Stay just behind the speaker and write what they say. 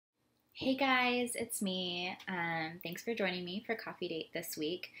Hey guys, it's me. Thanks for joining me for coffee date this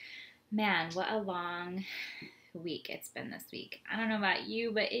week. Man, what a long week it's been this week. I don't know about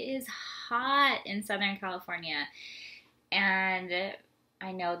you, but it is hot in Southern California. And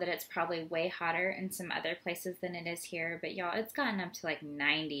I know that it's probably way hotter in some other places than it is here, but y'all, it's gotten up to like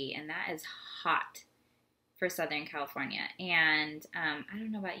 90, and that is hot for Southern California. And I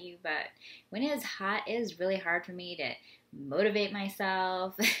don't know about you, but when it is hot, it is really hard for me to motivate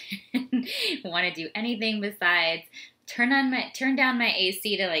myself and want to do anything besides turn down my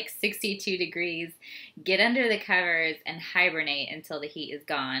AC to like 62 degrees, get under the covers and hibernate until the heat is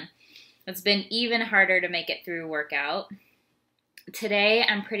gone. It's been even harder to make it through workout. Today,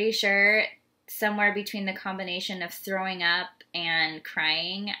 I'm pretty sure somewhere between the combination of throwing up and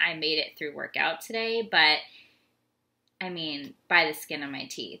crying, I made it through workout today, but I mean, by the skin of my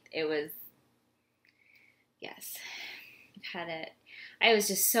teeth. It was, yes, had it. It was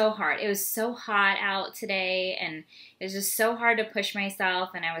just so hard. It was so hot out today, and it was just so hard to push myself,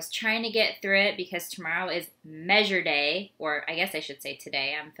 and I was trying to get through it because tomorrow is measure day, or I guess I should say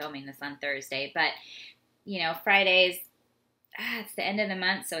today. I'm filming this on Thursday, but, you know, Fridays, it's the end of the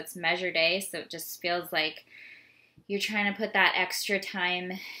month, so it's measure day, so it just feels like you're trying to put that extra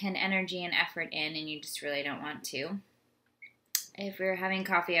time and energy and effort in, and you just really don't want to. If we were having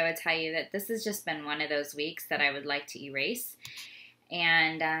coffee, I would tell you that this has just been one of those weeks that I would like to erase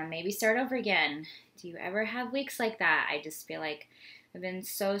and maybe start over again. Do you ever have weeks like that? I just feel like I've been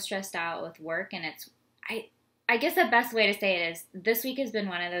so stressed out with work, and I guess the best way to say it is this week has been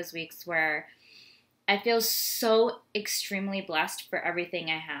one of those weeks where I feel so extremely blessed for everything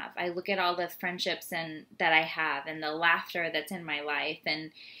I have. I look at all the friendships that I have and the laughter that's in my life,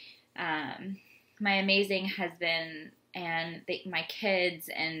 and my amazing husband and my kids,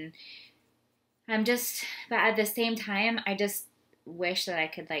 and but at the same time, I just wish that I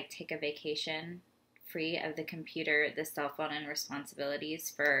could like take a vacation free of the computer, the cell phone, and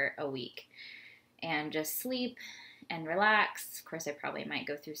responsibilities for a week and just sleep and relax. Of course, I probably might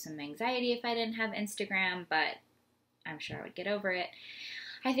go through some anxiety if I didn't have Instagram, but I'm sure I would get over it.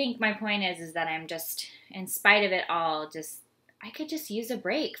 I think my point is that I'm just, in spite of it all, I could just use a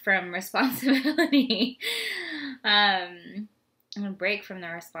break from responsibility. A break from the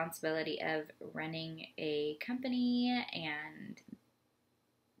responsibility of running a company and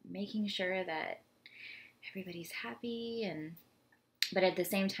making sure that everybody's happy, but at the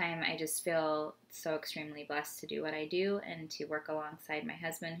same time, I just feel so extremely blessed to do what I do and to work alongside my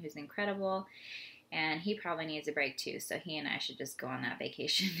husband, who's incredible, and he probably needs a break too, so he and I should just go on that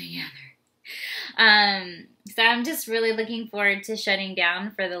vacation together. So I'm just really looking forward to shutting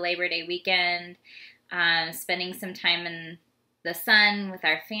down for the Labor Day weekend, spending some time in the sun with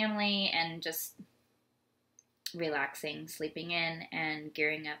our family, and just relaxing, sleeping in, and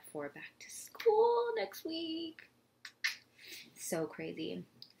gearing up for back to school next week. So crazy.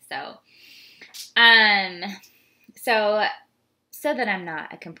 So that I'm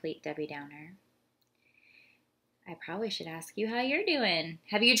not a complete Debbie Downer, I probably should ask you how you're doing.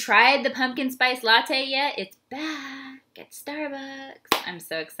 Have you tried the pumpkin spice latte yet? It's back at Starbucks. I'm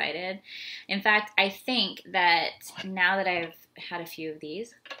so excited. In fact, I think that now that I've had a few of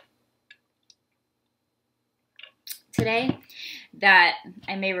these today, that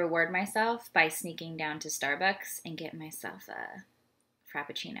I may reward myself by sneaking down to Starbucks and get myself a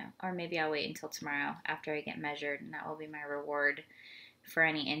Frappuccino. Or maybe I'll wait until tomorrow after I get measured, and that will be my reward for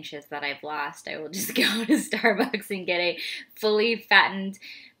any inches that I've lost. I will just go to Starbucks and get a fully fattened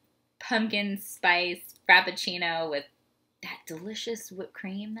pumpkin spice Frappuccino with that delicious whipped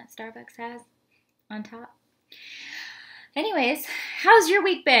cream that Starbucks has on top. Anyways, how's your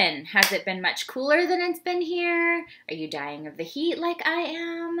week been? Has it been much cooler than it's been here? Are you dying of the heat like I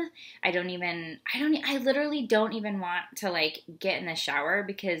am? I literally don't even want to like get in the shower,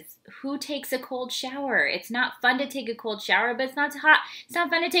 because who takes a cold shower? It's not fun to take a cold shower, but it's not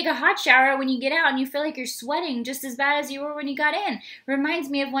fun to take a hot shower when you get out and you feel like you're sweating just as bad as you were when you got in. Reminds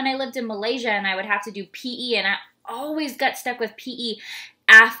me of when I lived in Malaysia and I would have to do PE, and I always got stuck with PE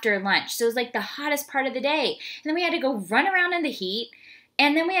after lunch. So it was like the hottest part of the day. And then we had to go run around in the heat.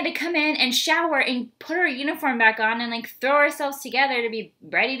 And then we had to come in and shower and put our uniform back on and like throw ourselves together to be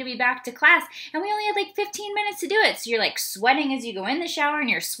ready to be back to class. And we only had like 15 minutes to do it. So you're like sweating as you go in the shower, and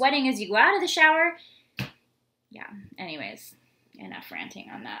you're sweating as you go out of the shower. Yeah, anyways, enough ranting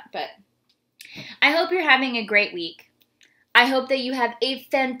on that. But I hope you're having a great week. I hope that you have a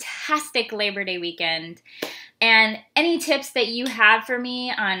fantastic Labor Day weekend. And any tips that you have for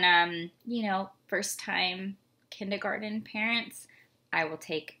me on, first-time kindergarten parents, I will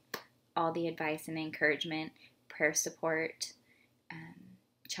take all the advice and encouragement, prayer support,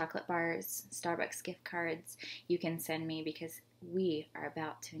 chocolate bars, Starbucks gift cards you can send me, because we are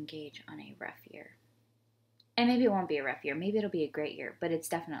about to engage on a rough year. And maybe it won't be a rough year. Maybe it'll be a great year, but it's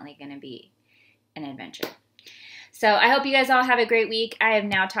definitely going to be an adventure. So I hope you guys all have a great week. I have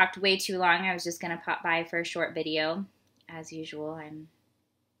now talked way too long. I was just going to pop by for a short video. As usual,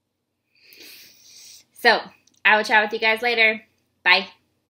 So I will chat with you guys later. Bye.